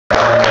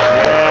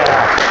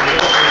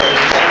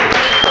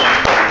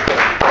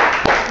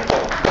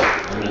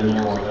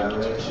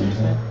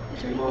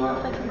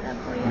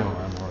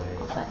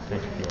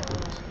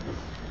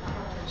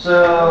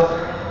So,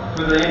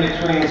 for the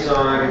in-between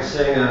song, I can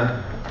sing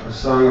a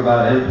song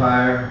about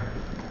empire,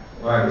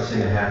 or I can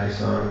sing a happy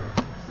song.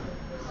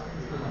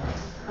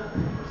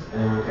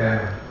 Anyone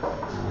care?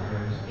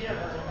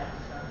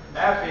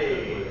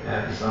 Happy!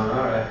 Happy song,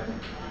 alright.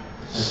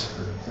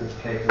 Since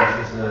Kate's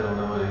insisting I don't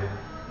know any,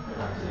 I'll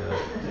have to do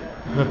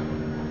it.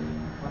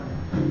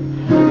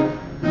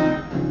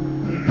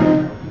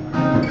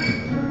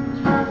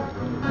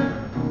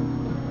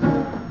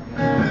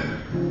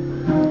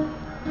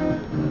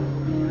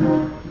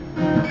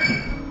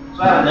 So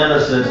I have a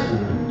nemesis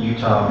in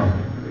Utah.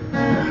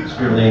 This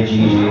girl named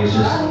Gigi is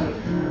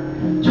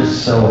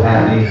just so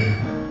happy.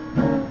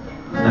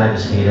 And I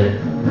just hate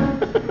it.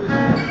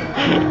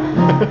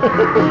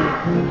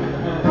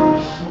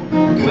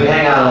 We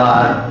hang out a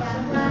lot.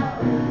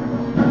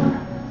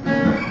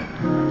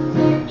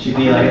 She'd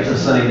be like, it's a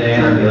sunny day,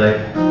 and I'd be like,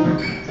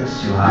 it's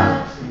too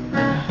hot.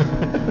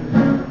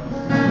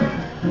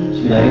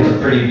 She'd be like, it's a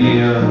pretty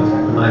view.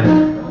 I'm like,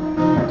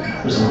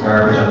 there's some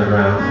garbage on the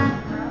ground.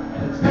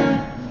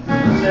 I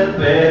said,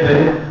 baby,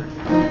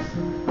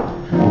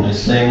 won't you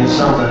sing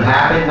something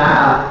happy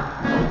now?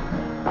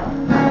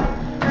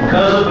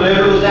 Because the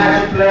blues that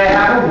you play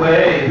have a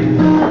way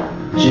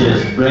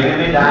just bringing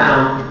me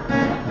down.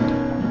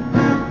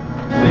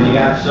 When you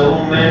got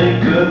so many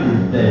good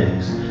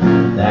things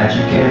that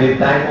you can be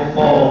thankful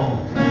for,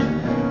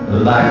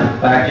 like the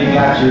fact you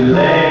got your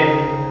legs.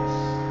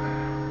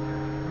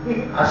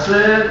 I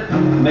said,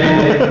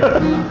 maybe,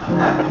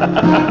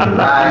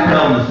 right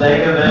come to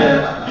think of it,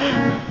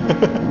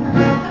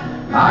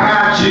 I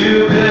got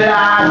two good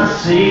eyes to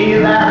see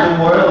that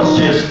the world's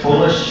just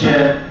full of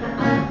shit.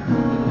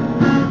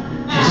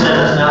 She said,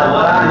 that's not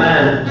what I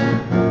meant.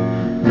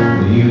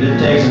 For you to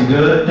take some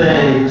good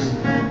things,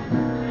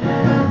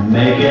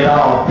 make it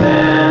all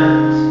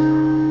dance.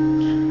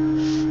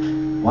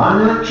 Why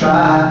not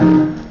try?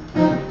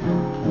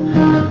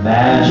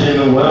 Imagine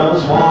the world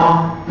was warm,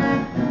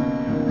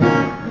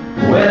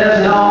 where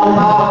there's no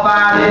more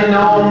fighting,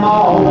 no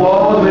more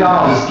wars, we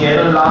all just get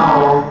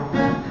along.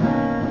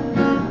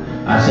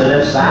 I said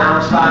it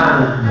sounds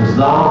fine as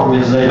long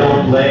as they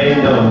don't play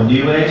no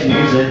new age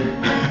music.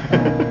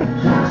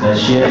 That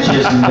shit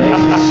just makes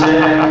me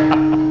sick.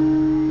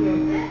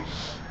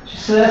 She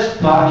says,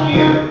 fuck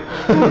you.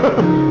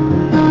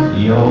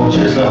 You're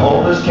just a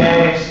hopeless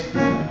case.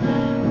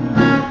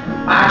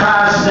 I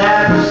try to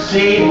set the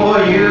scene for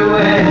you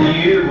and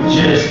you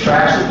just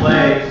trash the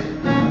place.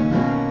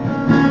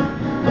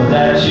 But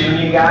that tune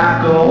you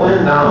got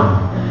going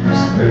on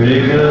is pretty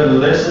good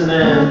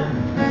listening.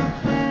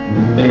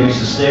 Maybe you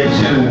should stick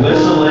to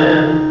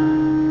whistling.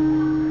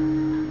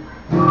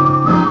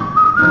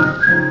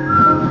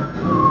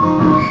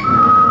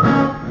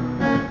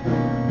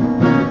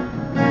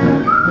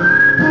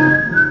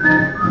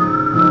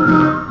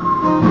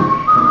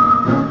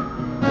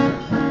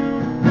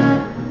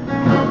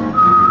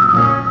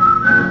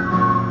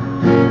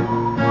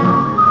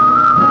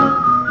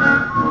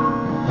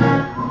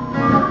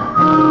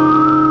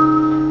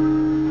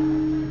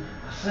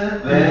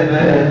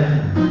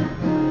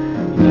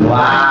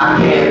 I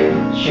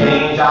can't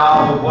change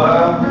all the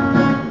world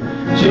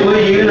to a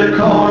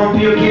unicorn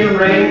puking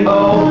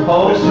rainbow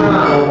poster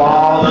on the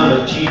wall of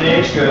a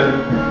teenage girl.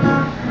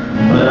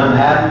 But I'm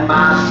having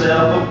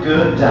myself a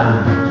good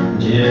time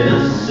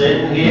just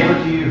sitting here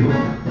with you,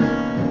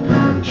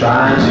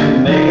 trying to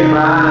make it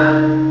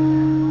right.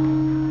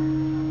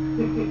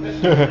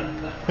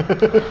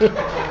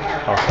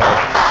 Okay.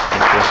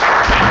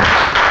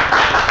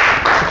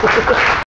 Thank you.